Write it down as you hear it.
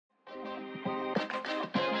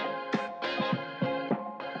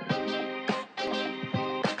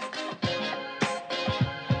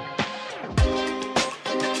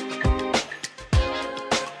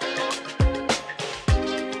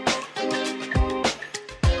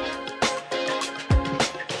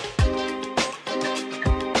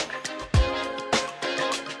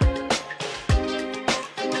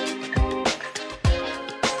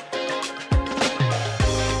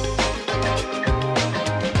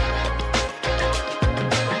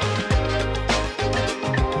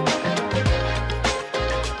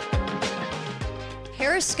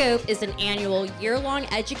Periscope is an annual year-long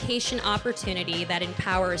education opportunity that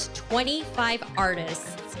empowers 25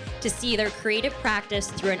 artists to see their creative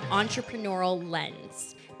practice through an entrepreneurial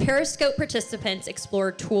lens. Periscope participants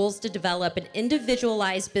explore tools to develop an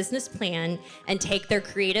individualized business plan and take their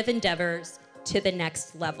creative endeavors to the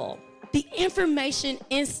next level. The information,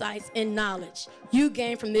 insights, and knowledge you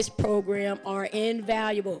gain from this program are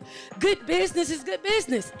invaluable. Good business is good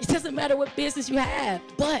business. It doesn't matter what business you have,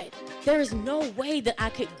 but there is no way that I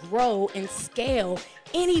could grow and scale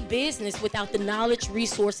any business without the knowledge,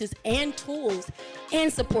 resources, and tools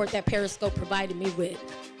and support that Periscope provided me with.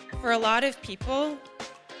 For a lot of people,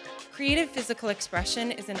 creative physical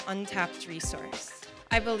expression is an untapped resource.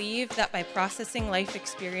 I believe that by processing life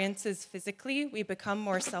experiences physically, we become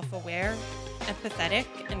more self-aware, empathetic,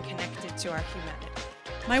 and connected to our humanity.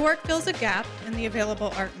 My work fills a gap in the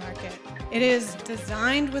available art market. It is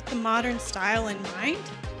designed with the modern style in mind,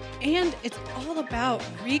 and it's all about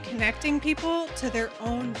reconnecting people to their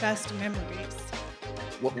own best memories.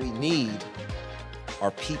 What we need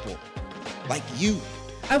are people like you.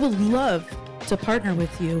 I would love to partner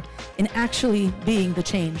with you in actually being the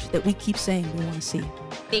change that we keep saying we want to see.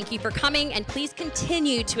 Thank you for coming, and please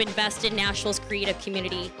continue to invest in Nashville's creative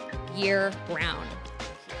community year-round.